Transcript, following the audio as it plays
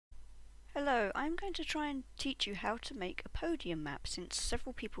Hello, I'm going to try and teach you how to make a podium map since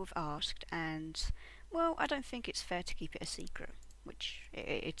several people have asked and, well, I don't think it's fair to keep it a secret, which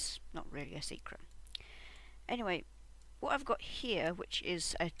it's not really a secret. Anyway, what I've got here, which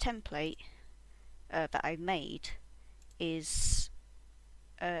is a template that I made, is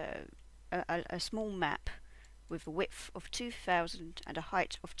a small map with a width of 2000 and a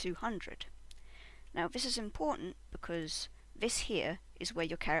height of 200. Now this is important because this here is where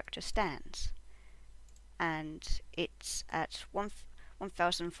your character stands, and it's at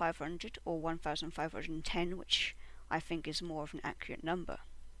 1500 or 1510, which I think is more of an accurate number.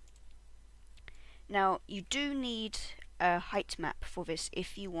 Now you do need a height map for this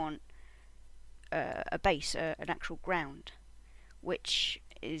if you want a base, an actual ground, which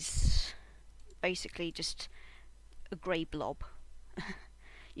is basically just a grey blob.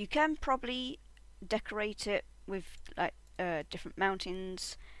 You can probably decorate it with like different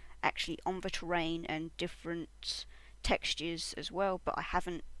mountains actually on the terrain and different textures as well, but I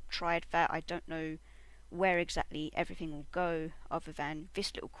haven't tried that. I don't know where exactly everything will go other than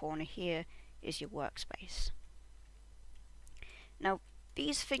this little corner here is your workspace. Now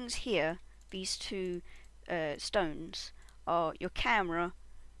these things here, these two stones, are your camera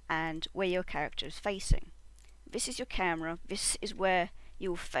and where your character is facing. This is your camera, this is where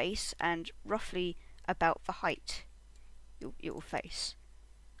you'll face, and roughly about the height you'll face.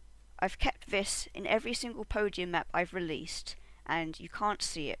 I've kept this in every single podium map I've released, and you can't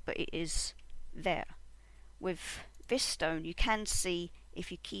see it, but it is there. With this stone you can see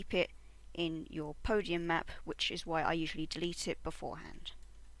if you keep it in your podium map, which is why I usually delete it beforehand.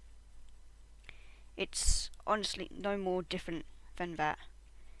 It's honestly no more different than that.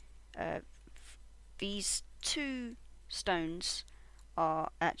 These two stones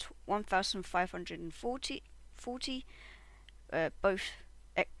are at 1540, both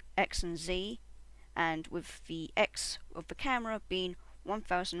X and Z, and with the X of the camera being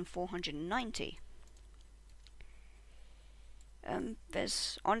 1490.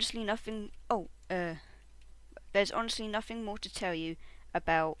 There's honestly nothing. There's honestly nothing more to tell you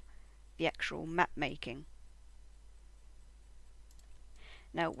about the actual map making.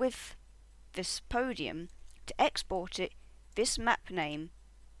 Now with this podium, to export it, this map name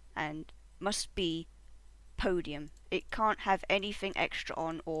and must be Podium. It can't have anything extra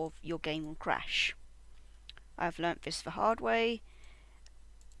on or your game will crash. I've learnt this the hard way,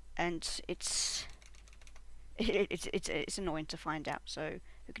 and it's annoying to find out, so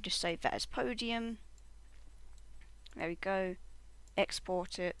we could just save that as Podium. There we go.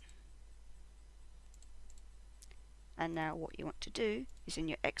 Export it. And now what you want to do is in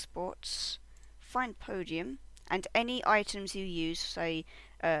your exports, find Podium, and any items you use, say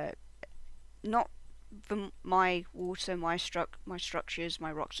not my water, my structures, my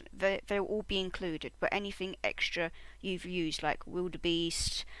rocks, they'll all be included, but anything extra you've used, like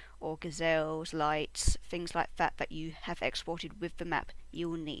wildebeest or gazelles, lights, things like that that you have exported with the map, you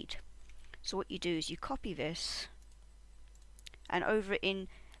will need. So what you do is you copy this, and over in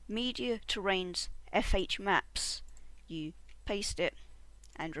Media Terrains FH Maps you paste it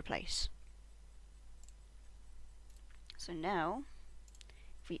and replace. So now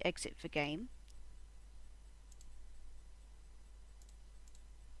if we exit the game,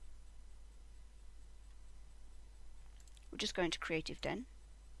 we'll just go into Creative Den,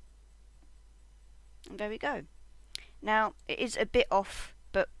 and there we go. Now it is a bit off,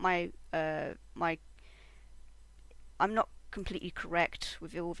 but I'm not completely correct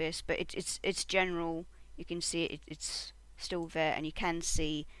with all this, but it's general. You can see it's still there, and you can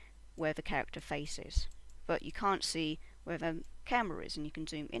see where the character faces, but you can't see where the camera is, and you can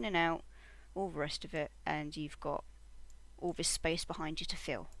zoom in and out, all the rest of it, and you've got all this space behind you to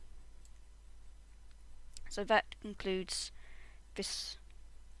fill. So that concludes this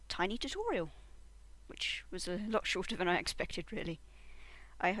tiny tutorial, which was a lot shorter than I expected, really.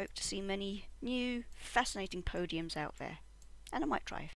 I hope to see many new, fascinating podiums out there, and I might try